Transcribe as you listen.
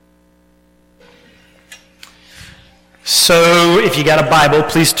So if you got a Bible,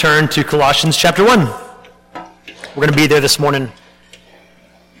 please turn to Colossians chapter 1. We're going to be there this morning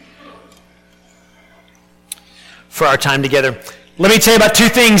for our time together. Let me tell you about two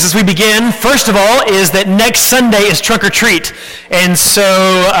things as we begin. First of all is that next Sunday is Trunk or Treat. And so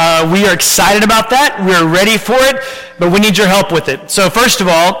we are excited about that. We're ready for it, but we need your help with it. So first of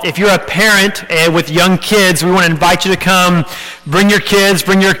all, if you're a parent with young kids, we want to invite you to come. Bring your kids,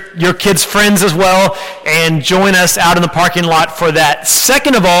 bring your kids' friends as well, and join us out in the parking lot for that.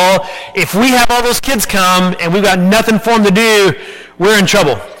 Second of all, if we have all those kids come and we've got nothing for them to do, we're in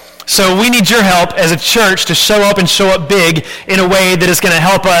trouble. So we need your help as a church to show up and show up big in a way that is going to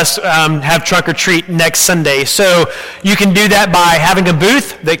help us have Trunk or Treat next Sunday. So you can do that by having a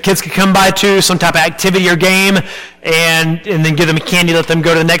booth that kids can come by to, some type of activity or game, and then give them candy, let them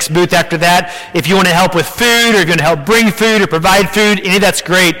go to the next booth after that. If you want to help with food, or if you want to help bring food or provide food, any of that's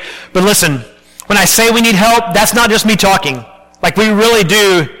great. But listen, when I say we need help, that's not just me talking. Like, we really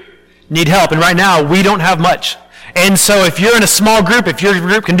do need help, and right now we don't have much. And so if you're in a small group, if your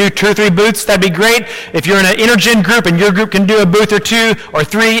group can do 2 or 3 booths, that'd be great. If you're in an intergen group and your group can do a booth or 2 or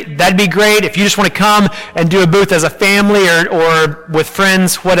 3, that'd be great. If you just want to come and do a booth as a family or with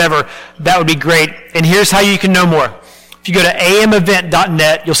friends, whatever, that would be great. And here's how you can know more. If you go to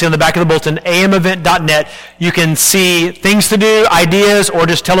amevent.net, you'll see on the back of the bulletin, amevent.net, you can see things to do, ideas, or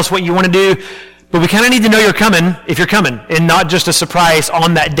just tell us what you want to do. But we kind of need to know you're coming if you're coming, and not just a surprise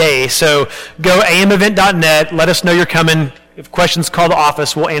on that day. So go amevent.net, let us know you're coming. If questions, call the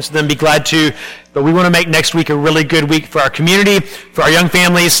office. We'll answer them, be glad to. But we want to make next week a really good week for our community, for our young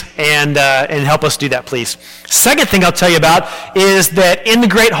families, and help us do that, please. Second thing I'll tell you about is that in the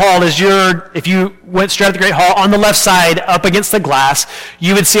Great Hall, if you went straight at the Great Hall, on the left side, up against the glass,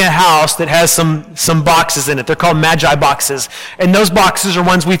 you would see a house that has some boxes in it. They're called Magi boxes. And those boxes are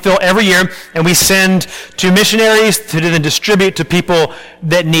ones we fill every year, and we send to missionaries to then distribute to people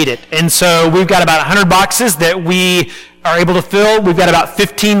that need it. And so we've got about 100 boxes that we are able to fill. We've got about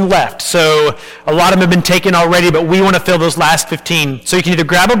 15 left. So a lot of them have been taken already, but we want to fill those last 15. So you can either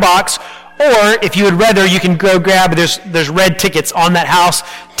grab a box, or if you would rather, you can go grab, there's red tickets on that house.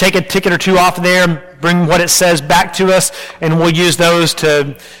 Take a ticket or 2 off there, bring what it says back to us, and we'll use those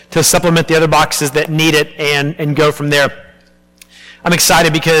to supplement the other boxes that need it and go from there. I'm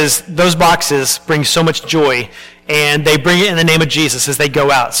excited because those boxes bring so much joy, and they bring it in the name of Jesus as they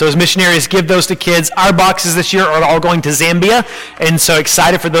go out. So as missionaries give those to kids, our boxes this year are all going to Zambia, and so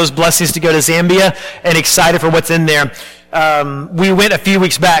excited for those blessings to go to Zambia, and excited for what's in there. We went a few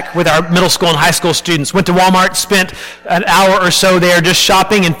weeks back with our middle school and high school students, went to Walmart, spent an hour or so there just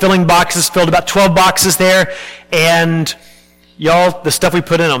shopping and filling boxes, filled about 12 boxes there, and y'all, the stuff we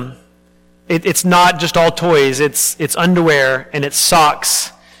put in them, it's not just all toys. It's underwear, and it's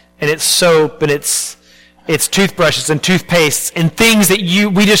socks, and it's soap, and it's toothbrushes and toothpastes and things that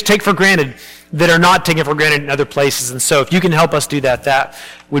we just take for granted that are not taken for granted in other places. And so if you can help us do that, that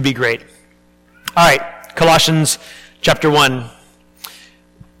would be great. All right, Colossians chapter 1.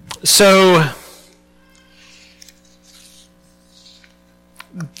 So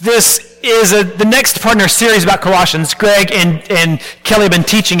this is the next part in our series about Colossians. Greg and Kelly have been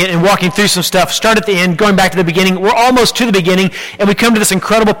teaching it and walking through some stuff. Start at the end, going back to the beginning. We're almost to the beginning, and we come to this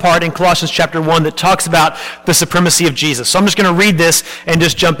incredible part in Colossians chapter 1 that talks about the supremacy of Jesus. So I'm just going to read this and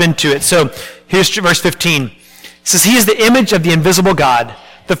just jump into it. So here's verse 15. It says, "He is the image of the invisible God,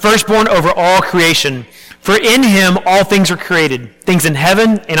 the firstborn over all creation. For in him all things were created, things in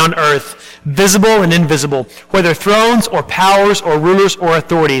heaven and on earth, visible and invisible, whether thrones or powers or rulers or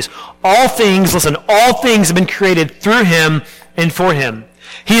authorities. All things have been created through him and for him.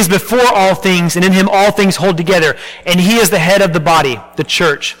 He is before all things, and in him all things hold together. And he is the head of the body, the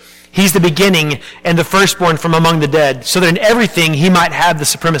church. He's the beginning and the firstborn from among the dead, so that in everything he might have the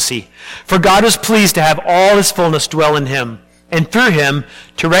supremacy. For God was pleased to have all his fullness dwell in him, and through him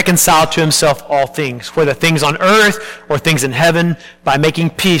to reconcile to himself all things, whether things on earth or things in heaven, by making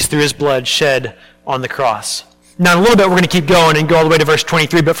peace through his blood shed on the cross." Now, in a little bit, we're going to keep going and go all the way to verse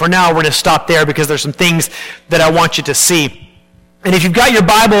 23, but for now, we're going to stop there because there's some things that I want you to see. And if you've got your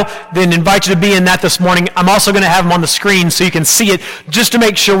Bible, then I invite you to be in that this morning. I'm also going to have them on the screen so you can see it, just to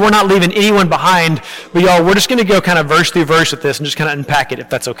make sure we're not leaving anyone behind. But y'all, we're just going to go kind of verse through verse with this and just kind of unpack it, if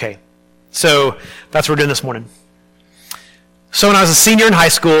that's okay. So that's what we're doing this morning. So when I was a senior in high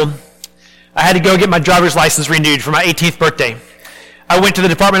school, I had to go get my driver's license renewed for my 18th birthday. I went to the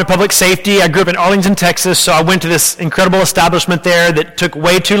Department of Public Safety. I grew up in Arlington, Texas, so I went to this incredible establishment there that took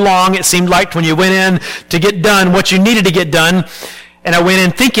way too long, it seemed like, when you went in to get done what you needed to get done. And I went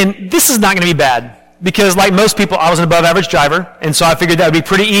in thinking, this is not going to be bad. because like most people, I was an above average driver, and so I figured that would be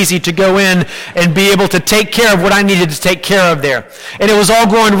pretty easy to go in and be able to take care of what I needed to take care of there. And it was all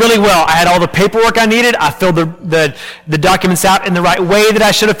going really well. I had all the paperwork I needed. I filled the documents out in the right way that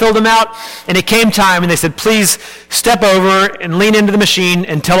I should have filled them out. And it came time, and they said, please step over and lean into the machine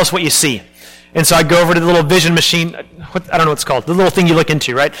and tell us what you see. And so I go over to the little vision machine. I don't know what it's called. The little thing you look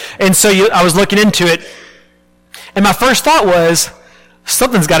into, right? And so I was looking into it, and my first thought was,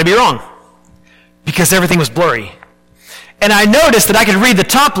 something's got to be wrong, because everything was blurry. And I noticed that I could read the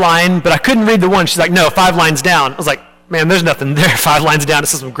top line, but I couldn't read the one. She's like, no, 5 lines down. I was like, man, there's nothing there. 5 lines down.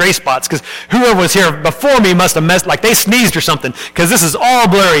 It's some gray spots, because whoever was here before me must have messed, like they sneezed or something, because this is all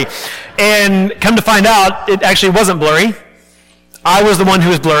blurry. And come to find out, it actually wasn't blurry. I was the one who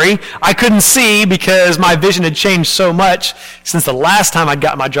was blurry. I couldn't see because my vision had changed so much since the last time I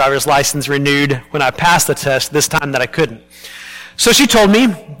got my driver's license renewed when I passed the test, this time that I couldn't. So she told me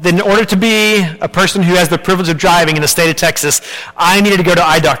that in order to be a person who has the privilege of driving in the state of Texas, I needed to go to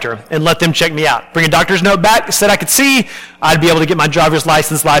eye doctor and let them check me out. Bring a doctor's note back, said I could see, I'd be able to get my driver's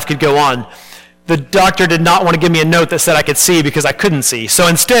license, life could go on. The doctor did not want to give me a note that said I could see because I couldn't see. So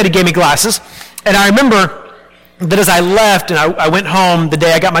instead, he gave me glasses. And I remember that as I left and I went home the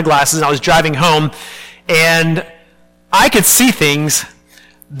day I got my glasses and I was driving home, and I could see things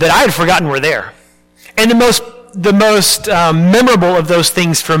that I had forgotten were there. And the most memorable of those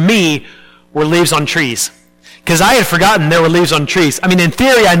things for me were leaves on trees, because I had forgotten there were leaves on trees. I mean, in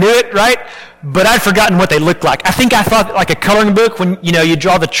theory, I knew it, right? But I'd forgotten what they looked like. I think I thought like a coloring book when, you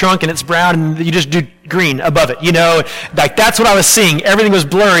draw the trunk and it's brown and you just do green above it, like that's what I was seeing. Everything was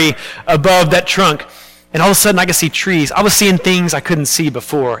blurry above that trunk. And all of a sudden I could see trees. I was seeing things I couldn't see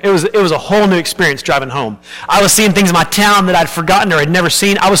before. It was a whole new experience driving home. I was seeing things in my town that I'd forgotten or had never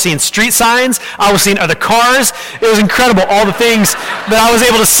seen. I was seeing street signs. I was seeing other cars. It was incredible, all the things that I was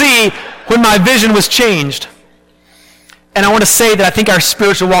able to see when my vision was changed. And I want to say that I think our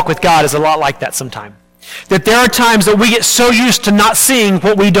spiritual walk with God is a lot like that sometime. That there are times that we get so used to not seeing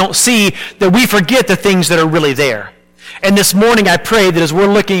what we don't see that we forget the things that are really there. And this morning I pray that as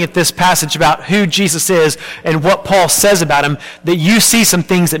we're looking at this passage about who Jesus is and what Paul says about him, that you see some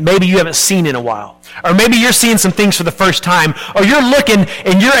things that maybe you haven't seen in a while. Or maybe you're seeing some things for the first time. Or you're looking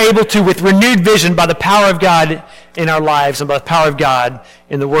and you're able to, with renewed vision by the power of God in our lives and by the power of God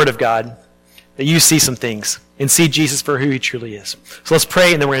in the Word of God, that you see some things and see Jesus for who he truly is. So let's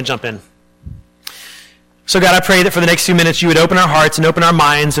pray and then we're going to jump in. So God, I pray that for the next few minutes you would open our hearts and open our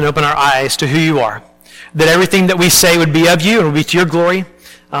minds and open our eyes to who you are. That everything that we say would be of you and would be to your glory.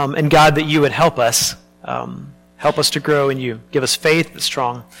 And God, that you would help us to grow in you. Give us faith that's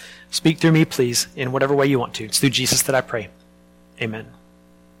strong. Speak through me, please, in whatever way you want to. It's through Jesus that I pray. Amen.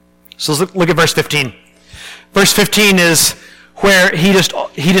 So let's look at verse 15. Verse 15 is where he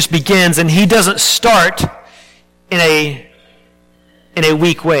just begins, and he doesn't start in a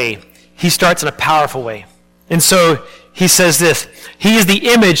weak way. He starts in a powerful way. And so he says this, he is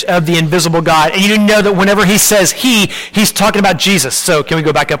the image of the invisible God. And you know that whenever he says he's talking about Jesus. So can we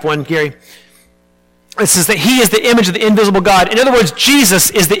go back up one, Gary? It says that he is the image of the invisible God. In other words, Jesus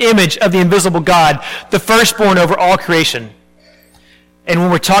is the image of the invisible God, the firstborn over all creation. And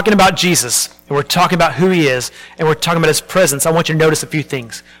when we're talking about Jesus, and we're talking about who he is, and we're talking about his presence, I want you to notice a few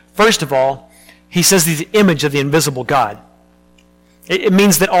things. First of all, he says he's the image of the invisible God. It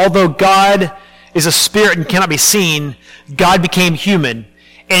means that although God is a spirit and cannot be seen, God became human.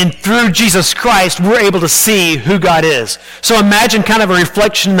 And through Jesus Christ, we're able to see who God is. So imagine kind of a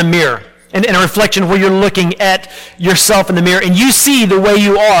reflection in the mirror, and a reflection where you're looking at yourself in the mirror, and you see the way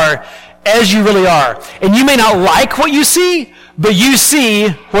you are as you really are. And you may not like what you see, but you see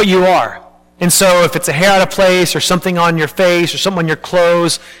what you are. And so if it's a hair out of place, or something on your face, or something on your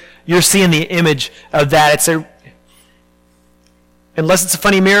clothes, you're seeing the image of that. Unless it's a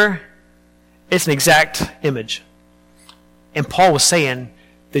funny mirror, it's an exact image. And Paul was saying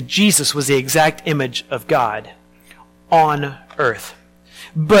that Jesus was the exact image of God on earth.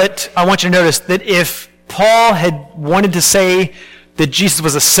 But I want you to notice that if Paul had wanted to say that Jesus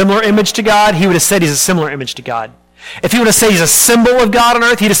was a similar image to God, he would have said he's a similar image to God. If he wanted to say he's a symbol of God on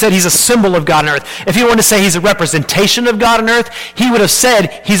earth, he'd have said he's a symbol of God on earth. If he wanted to say he's a representation of God on earth, he would have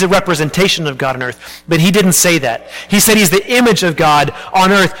said he's a representation of God on earth. But he didn't say that. He said he's the image of God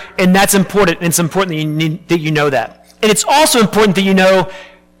on earth, and that's important. And it's important that you know that. And it's also important that you know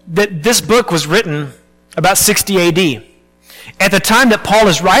that this book was written about 60 AD. At the time that Paul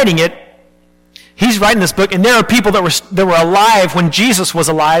is writing it, he's writing this book, and there are people that were alive when Jesus was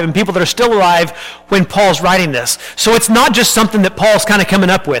alive, and people that are still alive when Paul's writing this. So it's not just something that Paul's kind of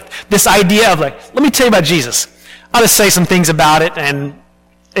coming up with. This idea of let me tell you about Jesus. I'll just say some things about it, and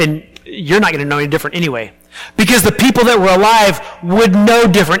you're not going to know any different anyway. Because the people that were alive would know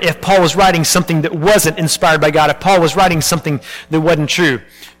different if Paul was writing something that wasn't inspired by God, if Paul was writing something that wasn't true.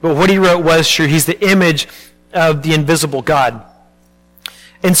 But what he wrote was true. He's the image of the invisible God.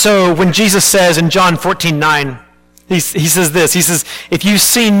 And so when Jesus says in John 14:9, he says this. He says, if you've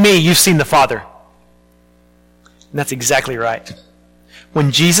seen me, you've seen the Father. And that's exactly right.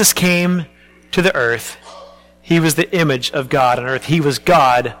 When Jesus came to the earth, he was the image of God on earth. He was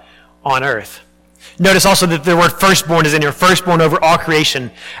God on earth. Notice also that the word firstborn is in here, firstborn over all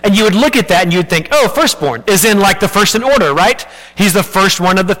creation. And you would look at that and you would think, oh, firstborn is in like the first in order, right? He's the first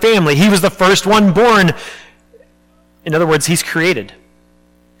one of the family. He was the first one born. In other words, he's created.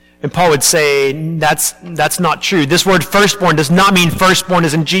 And Paul would say, that's not true. This word firstborn does not mean firstborn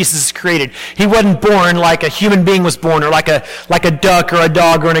as in Jesus is created. He wasn't born like a human being was born, or like a duck or a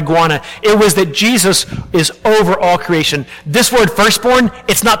dog or an iguana. It was that Jesus is over all creation. This word firstborn,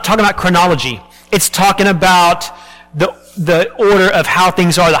 it's not talking about chronology. It's talking about the order of how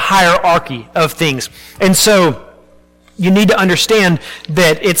things are, the hierarchy of things. And so you need to understand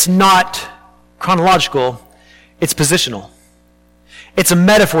that it's not chronological, it's positional. It's a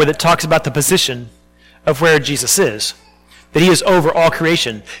metaphor that talks about the position of where Jesus is, that he is over all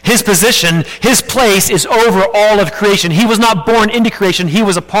creation. His position, his place is over all of creation. He was not born into creation. He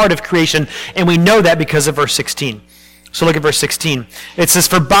was a part of creation, and we know that because of verse 16. So look at verse 16. It says,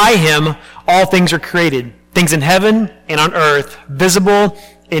 for by him all things are created, things in heaven and on earth, visible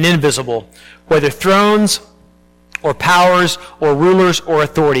and invisible, whether thrones or powers or rulers or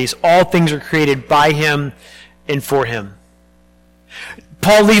authorities, all things are created by him and for him.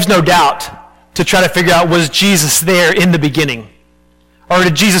 Paul leaves no doubt to try to figure out, was Jesus there in the beginning? Or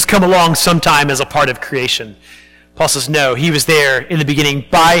did Jesus come along sometime as a part of creation? Paul says, no, he was there in the beginning.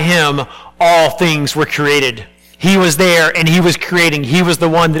 By him, all things were created. He was there and he was creating. He was the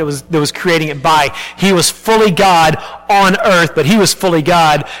one that was creating it by. He was fully God on earth, but he was fully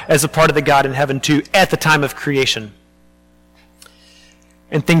God as a part of the God in heaven too at the time of creation.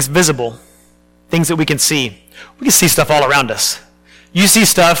 And things visible, things that we can see stuff all around us. You see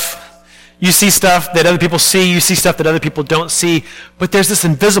stuff that other people see, you see stuff that other people don't see, but there's this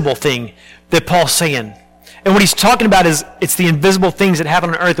invisible thing that Paul's saying. And what he's talking about is it's the invisible things that happen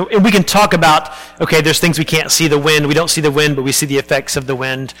on earth. And we can talk about, okay, there's things we can't see, the wind. We don't see the wind, but we see the effects of the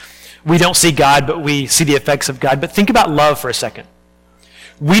wind. We don't see God, but we see the effects of God. But think about love for a second.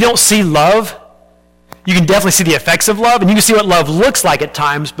 We don't see love. You can definitely see the effects of love, and you can see what love looks like at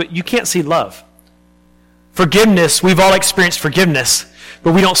times, but you can't see love. Forgiveness, we've all experienced forgiveness,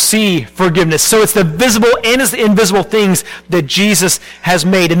 but we don't see forgiveness. So it's the visible and it's the invisible things that Jesus has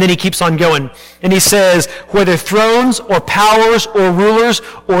made. And then he keeps on going. And he says, whether thrones or powers or rulers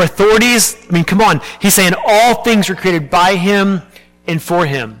or authorities, I mean, come on. He's saying all things were created by him and for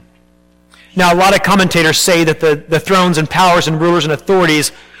him. Now, a lot of commentators say that the thrones and powers and rulers and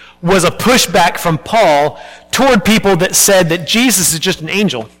authorities was a pushback from Paul toward people that said that Jesus is just an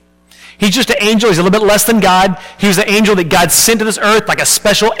angel. He's just an angel. He's a little bit less than God. He was an angel that God sent to this earth like a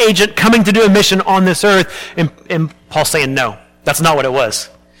special agent coming to do a mission on this earth. And Paul's saying, no, that's not what it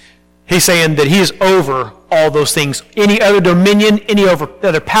was. He's saying that he is over all those things. Any other dominion, any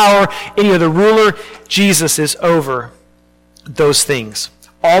other power, any other ruler, Jesus is over those things.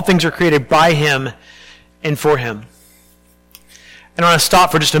 All things are created by him and for him. And I want to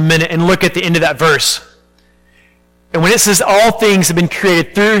stop for just a minute and look at the end of that verse. And when it says all things have been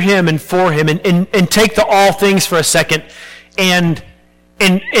created through him and for him, and take the all things for a second and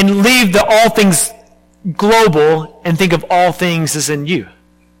leave the all things global and think of all things as in you.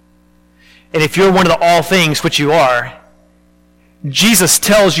 And if you're one of the all things, which you are, Jesus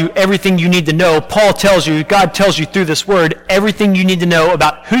tells you everything you need to know. Paul tells you, God tells you through this word, everything you need to know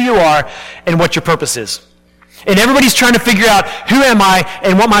about who you are and what your purpose is. And everybody's trying to figure out, who am I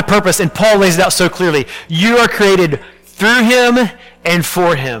and what my purpose? And Paul lays it out so clearly. You are created through him and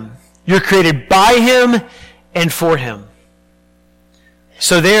for him. You're created by him and for him.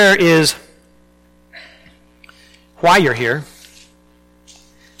 So there is why you're here.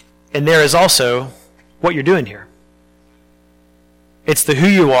 And there is also what you're doing here. It's the who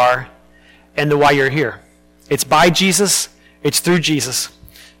you are and the why you're here. It's by Jesus, it's through Jesus,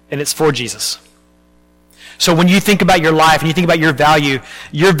 and it's for Jesus. So when you think about your life and you think about your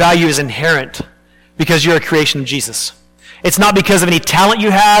value is inherent because you're a creation of Jesus. It's not because of any talent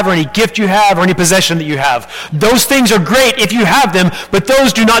you have or any gift you have or any possession that you have. Those things are great if you have them, but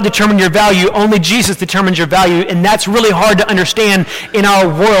those do not determine your value. Only Jesus determines your value, and that's really hard to understand in our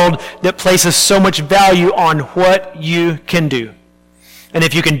world that places so much value on what you can do. And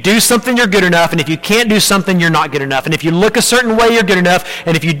if you can do something, you're good enough. And if you can't do something, you're not good enough. And if you look a certain way, you're good enough.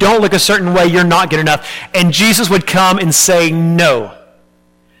 And if you don't look a certain way, you're not good enough. And Jesus would come and say, no,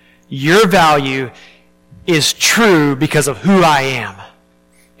 your value is true because of who I am.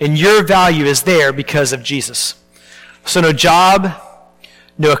 And your value is there because of Jesus. So no job,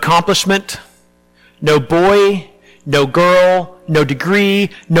 no accomplishment, no boy, no girl, no degree,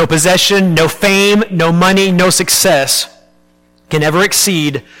 no possession, no fame, no money, no success can ever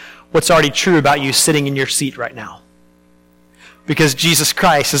exceed what's already true about you sitting in your seat right now. Because Jesus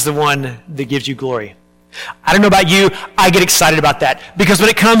Christ is the one that gives you glory. I don't know about you, I get excited about that. Because when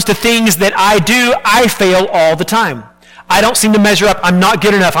it comes to things that I do, I fail all the time. I don't seem to measure up. I'm not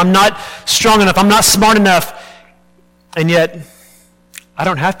good enough. I'm not strong enough. I'm not smart enough. And yet, I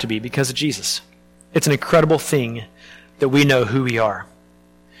don't have to be because of Jesus. It's an incredible thing that we know who we are.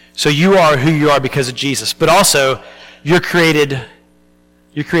 So you are who you are because of Jesus. But also, you're created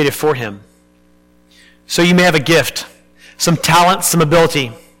for him. So you may have a gift, some talent, some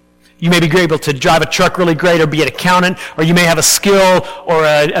ability. You may be able to drive a truck really great or be an accountant, or you may have a skill or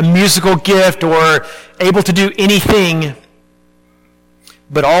a musical gift or able to do anything.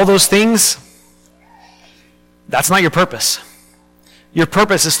 But all those things, that's not your purpose. Your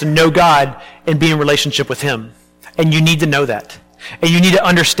purpose is to know God and be in relationship with him. And you need to know that. And you need to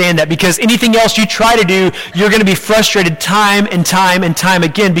understand that, because anything else you try to do, you're going to be frustrated time and time and time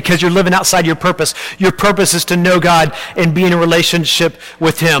again because you're living outside your purpose. Your purpose is to know God and be in a relationship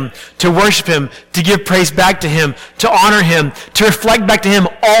with him, to worship him, to give praise back to him, to honor him, to reflect back to him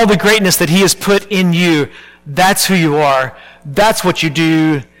all the greatness that he has put in you. That's who you are. That's what you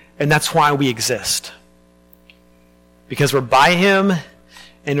do, and that's why we exist. Because we're by him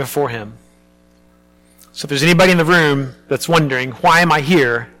and we're for him. So if there's anybody in the room that's wondering, why am I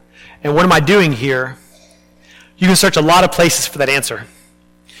here? And what am I doing here? You can search a lot of places for that answer.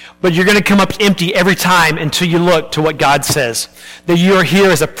 But you're going to come up empty every time until you look to what God says. That you are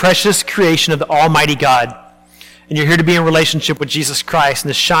here as a precious creation of the Almighty God. And you're here to be in relationship with Jesus Christ and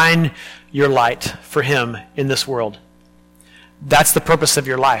to shine your light for him in this world. That's the purpose of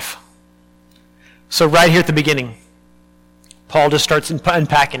your life. So right here at the beginning, Paul just starts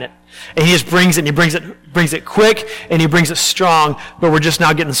unpacking it. And he just brings it, and he brings it quick, and he brings it strong, but we're just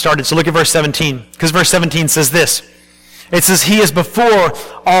now getting started. So look at verse 17, because verse 17 says this. It says, he is before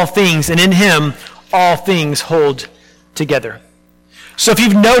all things, and in him all things hold together. So if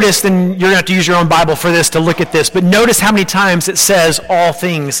you've noticed, and you're going to have to use your own Bible for this to look at this, but notice how many times it says all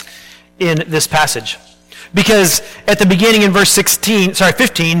things in this passage. Because at the beginning in verse 15,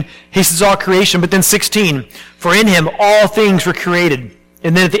 he says all creation, but then 16, for in him all things were created.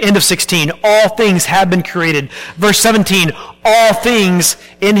 And then at the end of 16, all things have been created. Verse 17, all things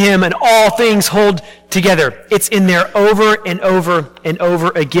in him and all things hold together. It's in there over and over and over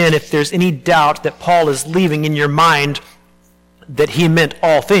again. If there's any doubt that Paul is leaving in your mind that he meant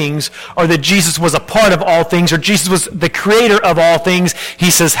all things, or that Jesus was a part of all things, or Jesus was the creator of all things, he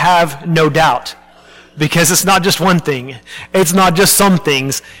says, have no doubt. Because it's not just one thing. It's not just some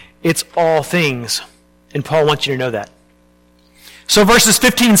things. It's all things. And Paul wants you to know that. So verses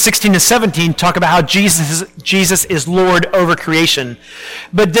 15, 16, and 17 talk about how Jesus is Lord over creation.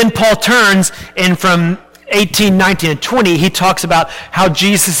 But then Paul turns, and from 18, 19, and 20, he talks about how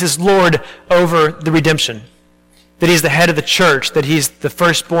Jesus is Lord over the redemption. That he's the head of the church, that he's the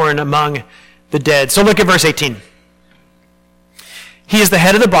firstborn among the dead. So look at verse 18. He is the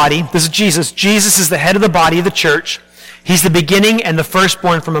head of the body. This is Jesus. Jesus is the head of the body of the church. He's the beginning and the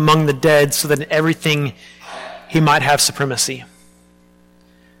firstborn from among the dead, so that in everything he might have supremacy.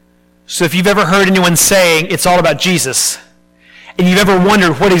 So if you've ever heard anyone saying it's all about Jesus, and you've ever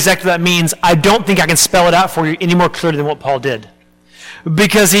wondered what exactly that means, I don't think I can spell it out for you any more clearly than what Paul did.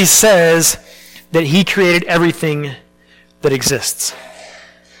 Because he says that he created everything that exists.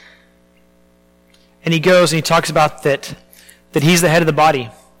 And he goes and he talks about that he's the head of the body.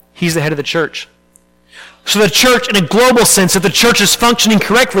 He's the head of the church. So the church, in a global sense, if the church is functioning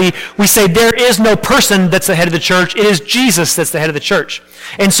correctly, we say there is no person that's the head of the church. It is Jesus that's the head of the church.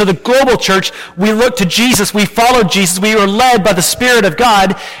 And so the global church, we look to Jesus. We follow Jesus. We are led by the Spirit of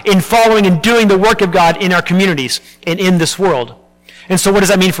God in following and doing the work of God in our communities and in this world. And so what does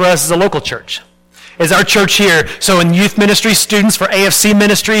that mean for us as a local church? As our church here, so in youth ministry, students, for AFC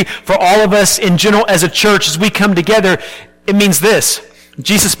ministry, for all of us in general as a church, as we come together, it means this: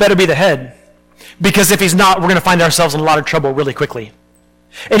 Jesus better be the head. Because if he's not, we're going to find ourselves in a lot of trouble really quickly.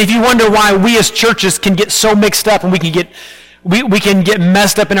 And if you wonder why we as churches can get so mixed up and we can get we can get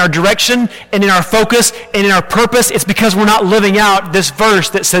messed up in our direction and in our focus and in our purpose. It's because we're not living out this verse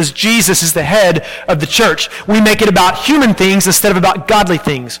that says Jesus is the head of the church. We make it about human things instead of about godly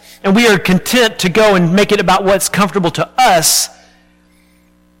things. And we are content to go and make it about what's comfortable to us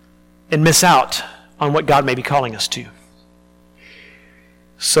and miss out on what God may be calling us to.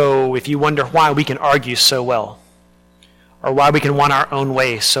 So if you wonder why we can argue so well, or why we can want our own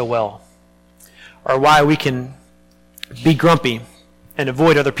way so well, or why we can be grumpy and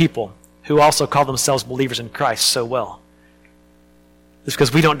avoid other people who also call themselves believers in Christ so well, it's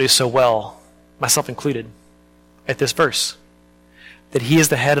because we don't do so well, myself included, at this verse, that he is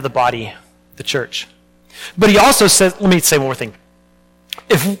the head of the body, the church. But he also says, let me say one more thing.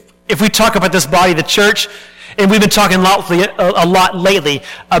 If we talk about this body, the church, and we've been talking a lot lately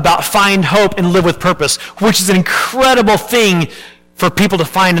about find hope and live with purpose, which is an incredible thing for people to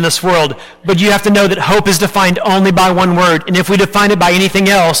find in this world. But you have to know that hope is defined only by one word. And if we define it by anything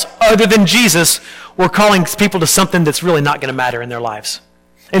else other than Jesus, we're calling people to something that's really not going to matter in their lives.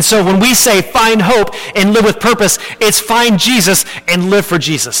 And so when we say find hope and live with purpose, it's find Jesus and live for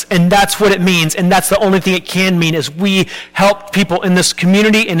Jesus. And that's what it means. And that's the only thing it can mean, is we help people in this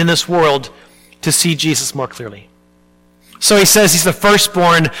community and in this world to see Jesus more clearly. So he says he's the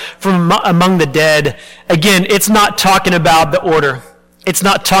firstborn from among the dead. Again, it's not talking about the order. It's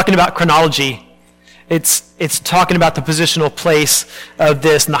not talking about chronology. It's talking about the positional place of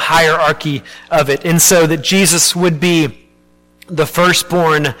this and the hierarchy of it. And so that Jesus would be the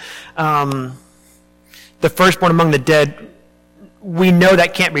firstborn among the dead. We know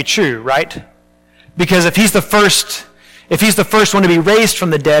that can't be true, right? Because if he's the first one to be raised from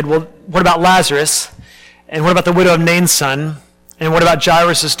the dead, well, what about Lazarus? And what about the widow of Nain's son? And what about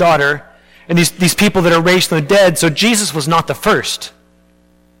Jairus' daughter? And these people that are raised from the dead? So Jesus was not the first.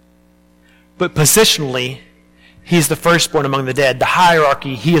 But positionally, he's the firstborn among the dead. The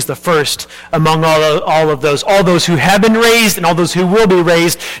hierarchy, he is the first among all of those who have been raised and all those who will be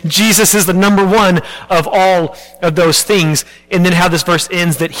raised. Jesus is the number one of all of those things. And then how this verse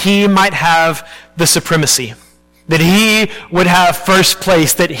ends, that he might have the supremacy, that he would have first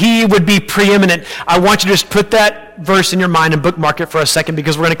place, that he would be preeminent. I want you to just put that verse in your mind and bookmark it for a second,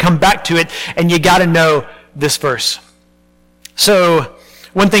 because we're going to come back to it, and you got to know this verse. So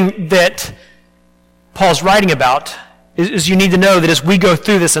one thing that Paul's writing about is you need to know that as we go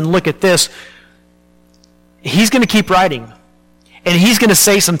through this and look at this, he's going to keep writing. And he's going to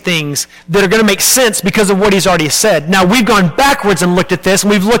say some things that are going to make sense because of what he's already said. Now, we've gone backwards and looked at this, and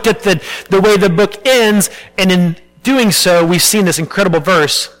we've looked at the way the book ends, and in doing so, we've seen this incredible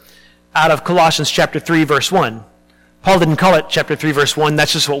verse out of Colossians chapter 3, verse 1. Paul didn't call it chapter 3, verse 1.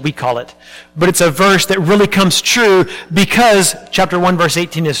 That's just what we call it. But it's a verse that really comes true because chapter 1, verse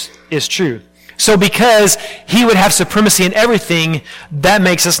 18 is true. So because he would have supremacy in everything, that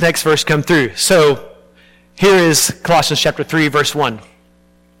makes this next verse come through. So here is Colossians chapter 3, verse 1.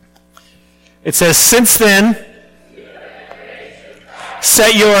 It says, "Since then,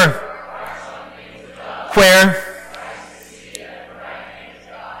 set your..." Where?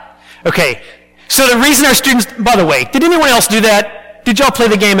 Okay. So the reason our students... By the way, did anyone else do that? Did y'all play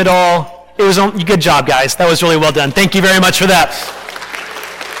the game at all? It was good job, guys. That was really well done. Thank you very much for that.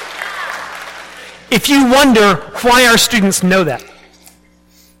 If you wonder why our students know that,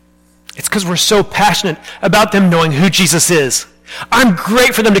 it's because we're so passionate about them knowing who Jesus is. I'm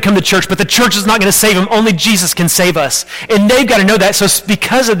great for them to come to church, but the church is not going to save them. Only Jesus can save us. And they've got to know that. So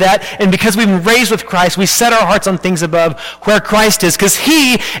because of that, and because we've been raised with Christ, we set our hearts on things above where Christ is, because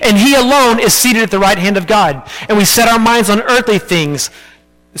he and he alone is seated at the right hand of God. And we set our minds on earthly things.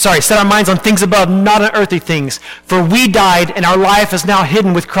 Set our minds on things above, not on earthly things. For we died, and our life is now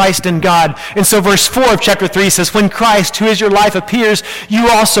hidden with Christ in God. And so verse 4 of chapter 3 says, "When Christ, who is your life, appears, you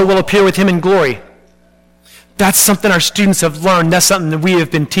also will appear with him in glory." That's something our students have learned. That's something that we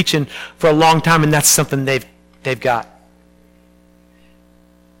have been teaching for a long time, and that's something they've got.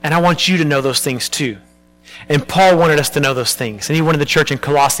 And I want you to know those things too. And Paul wanted us to know those things, and he wanted the church in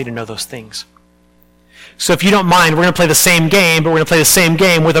Colossae to know those things. So if you don't mind, we're going to play the same game, but we're going to play the same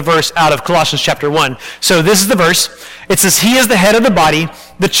game with a verse out of Colossians chapter 1. So this is the verse. It says, "He is the head of the body,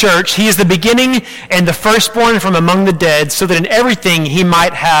 the church. He is the beginning and the firstborn from among the dead, so that in everything he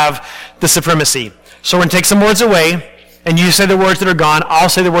might have the supremacy." So we're going to take some words away, and you say the words that are gone. I'll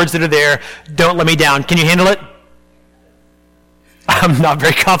say the words that are there. Don't let me down. Can you handle it? I'm not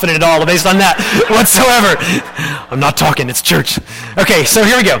very confident at all based on that whatsoever. I'm not talking. It's church. Okay, so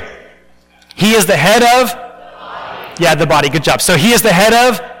here we go. He is the head of? The body. Good job. So he is the head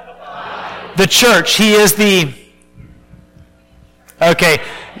of? The church. He is the... Okay.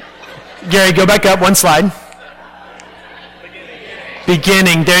 Gary, go back up one slide.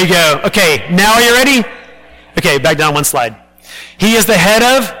 Beginning. There you go. Okay, now are you ready? Okay, back down one slide. He is the head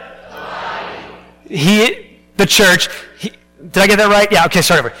of the church. Did I get that right? Yeah, okay,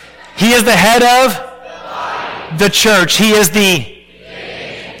 start over. He is the head of the church. He is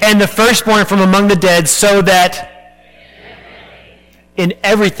and the firstborn from among the dead, so that in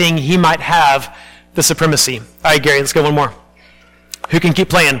everything he might have the supremacy. All right, Gary, let's go one more. Who can keep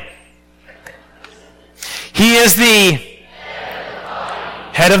playing? He is the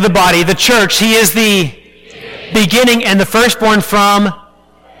head of the body, the church. He is the beginning and the firstborn from...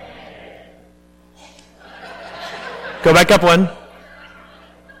 Go back up one.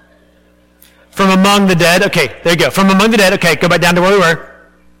 From among the dead. Okay, there you go. From among the dead. Okay, go back down to where we were.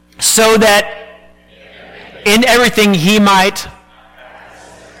 So that in everything he might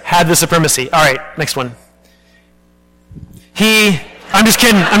have the supremacy. All right, next one. I'm just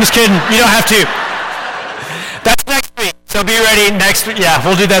kidding. You don't have to. That's next week. So be ready next week. Yeah,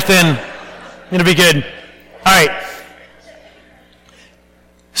 we'll do that then. It'll be good. All right.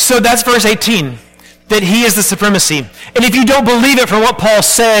 So that's verse 18. That he is the supremacy. And if you don't believe it from what Paul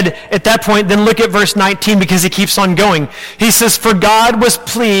said at that point, then look at verse 19 because he keeps on going. He says, for God was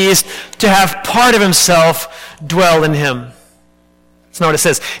pleased to have part of himself dwell in him. That's not what it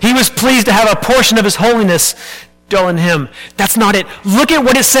says. He was pleased to have a portion of his holiness dwell in him. That's not it. Look at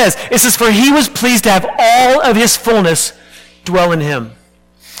what it says. It says, for he was pleased to have all of his fullness dwell in him.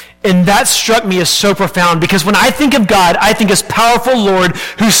 And that struck me as so profound because when I think of God, I think as powerful Lord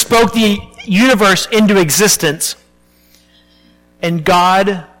who spoke the universe into existence. And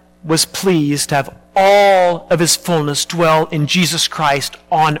God was pleased to have all of his fullness dwell in Jesus Christ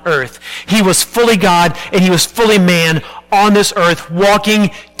on earth. He was fully God and he was fully man on this earth,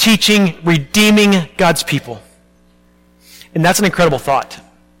 walking, teaching, redeeming God's people. And that's an incredible thought.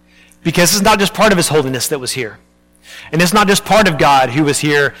 Because it's not just part of his holiness that was here. And it's not just part of God who was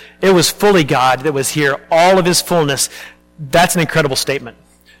here. It was fully God that was here, all of his fullness. That's an incredible statement.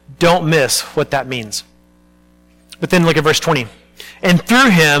 Don't miss what that means. But then look at verse 20. And through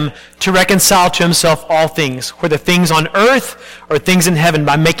him to reconcile to himself all things, whether things on earth or things in heaven,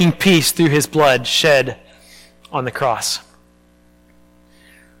 by making peace through his blood shed on the cross.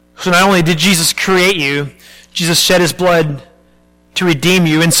 So not only did Jesus create you, Jesus shed his blood to redeem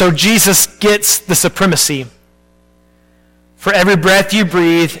you. And so Jesus gets the supremacy. For every breath you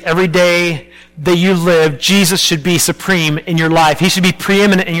breathe, every day that you live, Jesus should be supreme in your life. He should be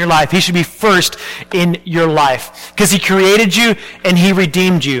preeminent in your life. He should be first in your life. Because he created you and he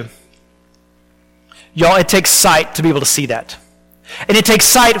redeemed you. Y'all, it takes sight to be able to see that. And it takes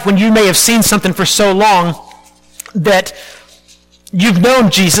sight when you may have seen something for so long that you've known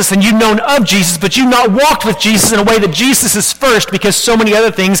Jesus and you've known of Jesus, but you've not walked with Jesus in a way that Jesus is first because so many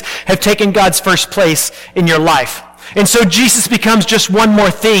other things have taken God's first place in your life. And so Jesus becomes just one more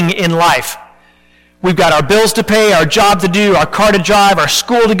thing in life. We've got our bills to pay, our job to do, our car to drive, our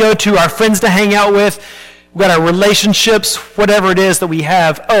school to go to, our friends to hang out with. We've got our relationships, whatever it is that we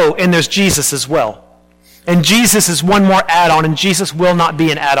have. Oh, and there's Jesus as well. And Jesus is one more add-on, and Jesus will not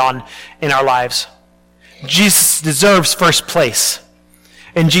be an add-on in our lives. Jesus deserves first place,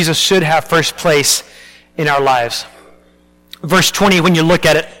 and Jesus should have first place in our lives. Verse 20, when you look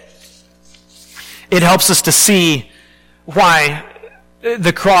at it, it helps us to see why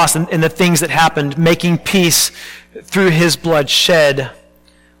the cross and the things that happened, making peace through his blood shed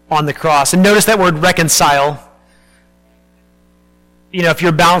on the cross. And notice that word reconcile. You know, if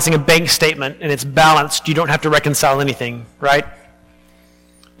you're balancing a bank statement and it's balanced, you don't have to reconcile anything, right?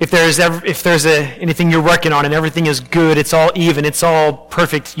 If there's anything you're working on and everything is good, it's all even, it's all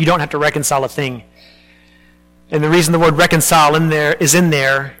perfect, you don't have to reconcile a thing. And the reason the word reconcile is in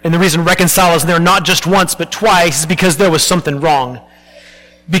there, and the reason reconcile is in there not just once but twice, is because there was something wrong.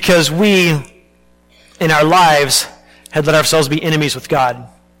 Because we, in our lives, had let ourselves be enemies with God.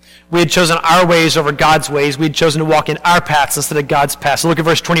 We had chosen our ways over God's ways. We had chosen to walk in our paths instead of God's paths. So look at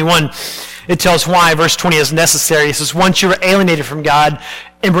verse 21. It tells why verse 20 is necessary. It says, once you were alienated from God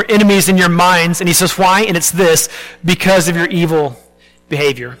and were enemies in your minds. And he says, why? And it's this, because of your evil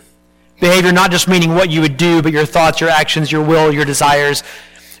behavior. Behavior not just meaning what you would do, but your thoughts, your actions, your will, your desires.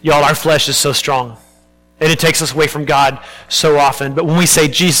 Y'all, our flesh is so strong. And it takes us away from God so often. But when we say,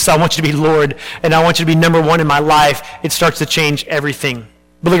 Jesus, I want you to be Lord, and I want you to be number one in my life, it starts to change everything.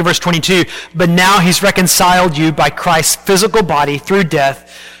 But look at verse 22. But now he's reconciled you by Christ's physical body through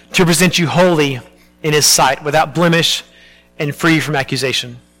death to present you holy in his sight, without blemish and free from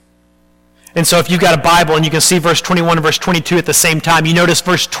accusation. And so if you've got a Bible and you can see verse 21 and verse 22 at the same time, you notice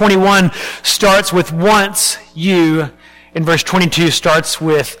verse 21 starts with once you, and verse 22 starts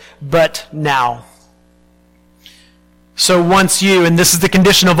with but now. So once you, and this is the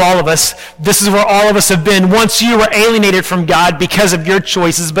condition of all of us, this is where all of us have been, once you were alienated from God because of your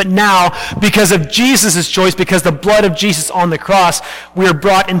choices, but now, because of Jesus' choice, because the blood of Jesus on the cross, we are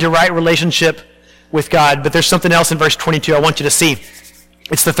brought into right relationship with God. But there's something else in verse 22 I want you to see.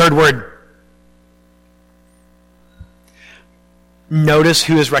 It's the third word. Notice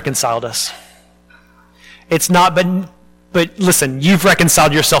who has reconciled us. It's not, but listen, you've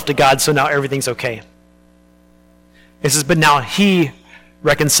reconciled yourself to God, so now everything's okay. It says, but now he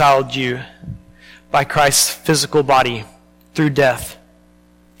reconciled you by Christ's physical body through death,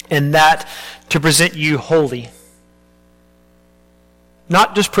 and that to present you holy.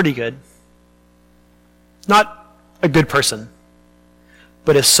 Not just pretty good, not a good person,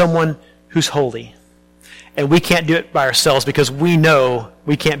 but as someone who's holy. And we can't do it by ourselves because we know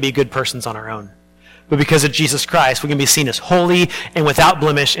we can't be good persons on our own. But because of Jesus Christ, we can be seen as holy and without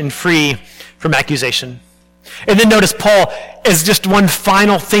blemish and free from accusation. And then notice Paul has just one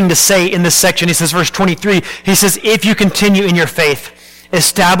final thing to say in this section. He says, verse 23, he says, if you continue in your faith,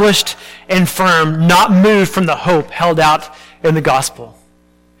 established and firm, not moved from the hope held out in the gospel.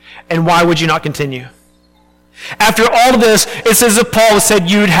 And why would you not continue? After all of this, it's as if Paul said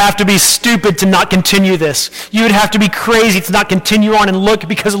you would have to be stupid to not continue this. You would have to be crazy to not continue on and look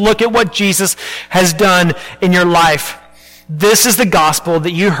at what Jesus has done in your life. This is the gospel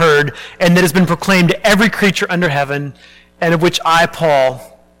that you heard and that has been proclaimed to every creature under heaven, and of which I,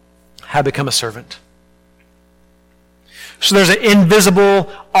 Paul, have become a servant. So there's an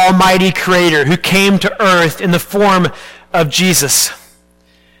invisible, almighty creator who came to earth in the form of Jesus,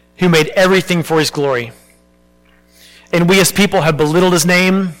 who made everything for his glory. And we as people have belittled his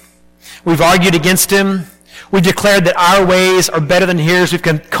name. We've argued against him. We've declared that our ways are better than his.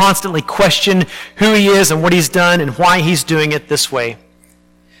 We've constantly questioned who he is and what he's done and why he's doing it this way.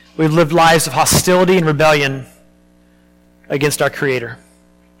 We've lived lives of hostility and rebellion against our Creator.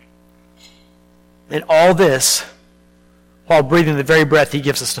 And all this while breathing the very breath he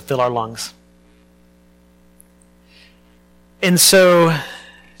gives us to fill our lungs. And so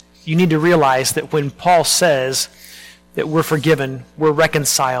you need to realize that when Paul says that we're forgiven, we're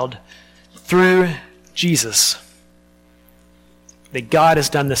reconciled through Jesus, that God has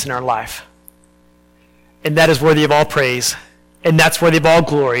done this in our life. And that is worthy of all praise. And that's worthy of all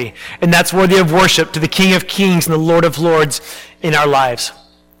glory. And that's worthy of worship to the King of Kings and the Lord of Lords in our lives.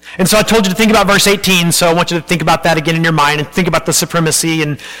 And so I told you to think about verse 18, so I want you to think about that again in your mind and think about the supremacy.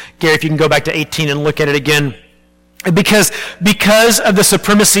 And Gary, if you can go back to 18 and look at it again. Because of the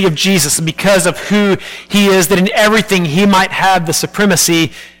supremacy of Jesus and because of who he is, that in everything he might have the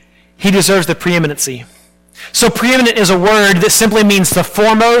supremacy, he deserves the preeminency. So preeminent is a word that simply means the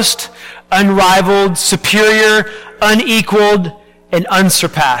foremost, unrivaled, superior, unequaled, and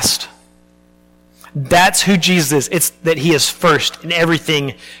unsurpassed. That's who Jesus is. It's that he is first in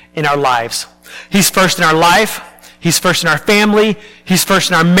everything in our lives. He's first in our life. He's first in our family. He's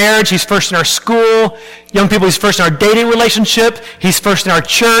first in our marriage. He's first in our school. Young people, he's first in our dating relationship. He's first in our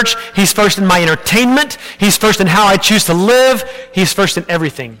church. He's first in my entertainment. He's first in how I choose to live. He's first in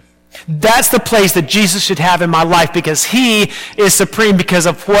everything. That's the place that Jesus should have in my life because he is supreme because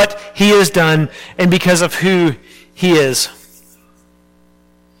of what he has done and because of who he is.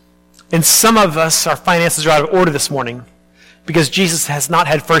 And some of us, our finances are out of order this morning because Jesus has not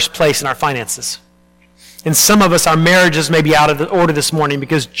had first place in our finances. And some of us, our marriages may be out of order this morning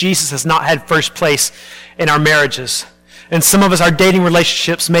because Jesus has not had first place in our marriages. And some of us, our dating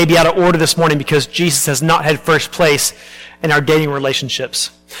relationships may be out of order this morning because Jesus has not had first place in our dating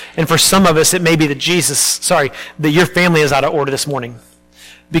relationships. And for some of us, it may be that your family is out of order this morning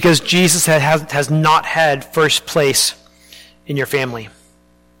because Jesus has not had first place in your family.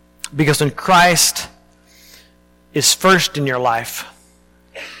 Because when Christ is first in your life,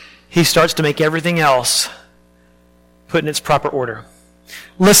 he starts to make everything else put in its proper order.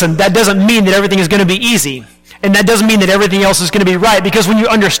 Listen, that doesn't mean that everything is going to be easy. And that doesn't mean that everything else is going to be right. Because when you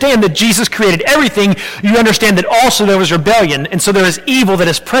understand that Jesus created everything, you understand that also there was rebellion. And so there is evil that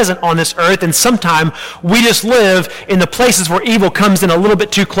is present on this earth. And sometimes we just live in the places where evil comes in a little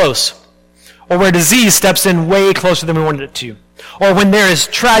bit too close. Or where disease steps in way closer than we wanted it to. Or when there is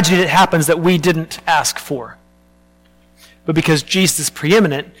tragedy that happens that we didn't ask for. But because Jesus is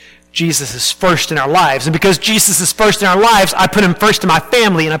preeminent, Jesus is first in our lives. And because Jesus is first in our lives, I put him first in my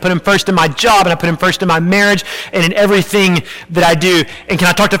family, and I put him first in my job, and I put him first in my marriage, and in everything that I do. And can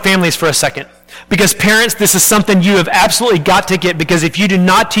I talk to families for a second? Because parents, this is something you have absolutely got to get, because if you do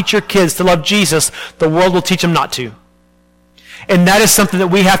not teach your kids to love Jesus, the world will teach them not to. And that is something that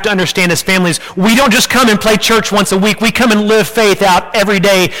we have to understand as families. We don't just come and play church once a week. We come and live faith out every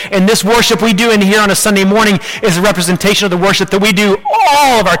day. And this worship we do in here on a Sunday morning is a representation of the worship that we do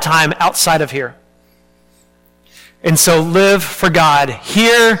all of our time outside of here. And so live for God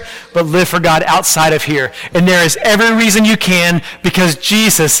here, but live for God outside of here. And there is every reason you can, because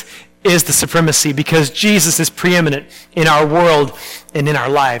Jesus is the supremacy, because Jesus is preeminent in our world and in our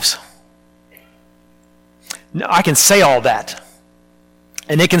lives. Now, I can say all that,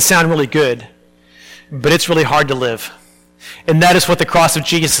 and it can sound really good, but it's really hard to live. And that is what the cross of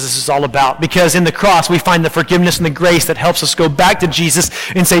Jesus is all about. Because in the cross, we find the forgiveness and the grace that helps us go back to Jesus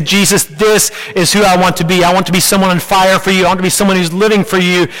and say, Jesus, this is who I want to be. I want to be someone on fire for you. I want to be someone who's living for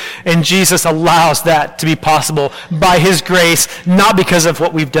you. And Jesus allows that to be possible by his grace, not because of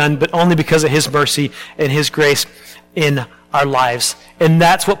what we've done, but only because of his mercy and his grace in our lives. And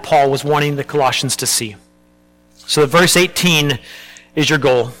that's what Paul was wanting the Colossians to see. So verse 18 is your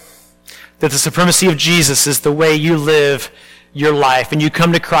goal. That the supremacy of Jesus is the way you live your life, and you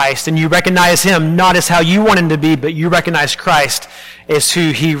come to Christ, and you recognize him not as how you want him to be, but you recognize Christ as who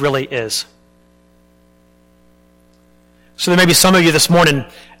he really is. So there may be some of you this morning,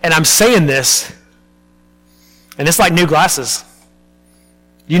 and I'm saying this, and it's like new glasses.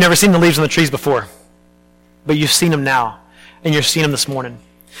 You've never seen the leaves on the trees before, but you've seen them now, and you're seeing them this morning.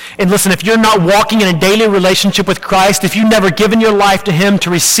 And listen, if you're not walking in a daily relationship with Christ, if you've never given your life to him to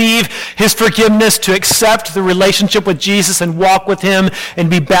receive his forgiveness, to accept the relationship with Jesus and walk with him and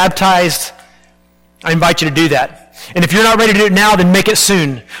be baptized, I invite you to do that. And if you're not ready to do it now, then make it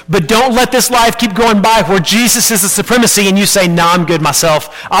soon. But don't let this life keep going by where Jesus is the supremacy and you say, no, I'm good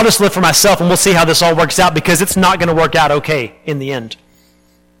myself. I'll just live for myself and we'll see how this all works out, because it's not going to work out okay in the end.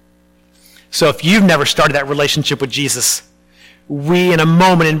 So if you've never started that relationship with Jesus, we in a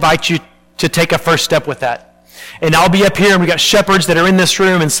moment invite you to take a first step with that. And I'll be up here, and we've got shepherds that are in this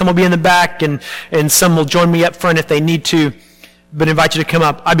room, and some will be in the back, and some will join me up front if they need to. But I invite you to come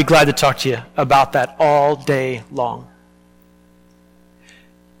up. I'd be glad to talk to you about that all day long.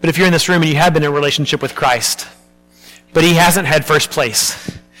 But if you're in this room and you have been in a relationship with Christ, but he hasn't had first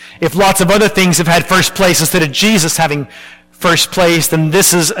place, if lots of other things have had first place instead of Jesus having first place, then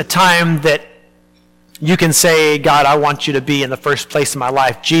this is a time that you can say, God, I want you to be in the first place in my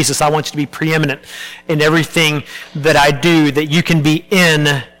life. Jesus, I want you to be preeminent in everything that I do, that you can be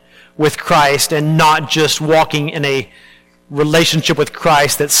in with Christ and not just walking in a relationship with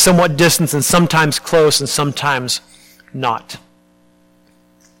Christ that's somewhat distant and sometimes close and sometimes not.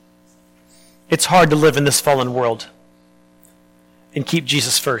 It's hard to live in this fallen world and keep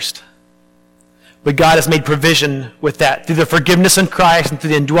Jesus first. But God has made provision with that through the forgiveness in Christ and through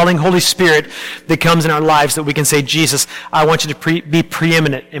the indwelling Holy Spirit that comes in our lives, that we can say, Jesus, I want you to be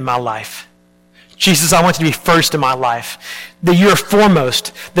preeminent in my life. Jesus, I want you to be first in my life. That you're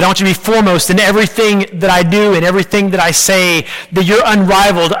foremost. That I want you to be foremost in everything that I do and everything that I say. That you're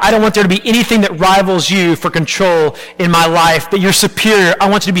unrivaled. I don't want there to be anything that rivals you for control in my life. That you're superior. I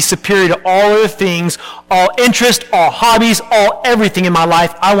want you to be superior to all other things, all interest, all hobbies, all everything in my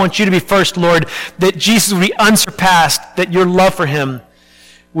life. I want you to be first, Lord. That Jesus would be unsurpassed. That your love for him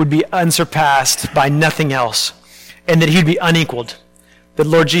would be unsurpassed by nothing else. And that he'd be unequaled. That,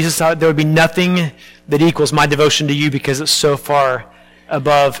 Lord Jesus, there would be nothing that equals my devotion to you, because it's so far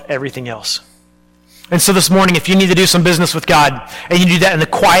above everything else. And so this morning, if you need to do some business with God, and you do that in the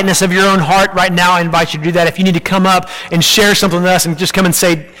quietness of your own heart right now, I invite you to do that. If you need to come up and share something with us and just come and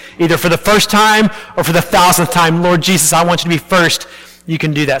say, either for the first time or for the 1,000th time, Lord Jesus, I want you to be first, you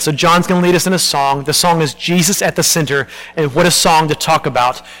can do that. So John's going to lead us in a song. The song is Jesus at the Center, and what a song to talk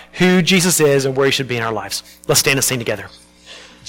about who Jesus is and where he should be in our lives. Let's stand and sing together.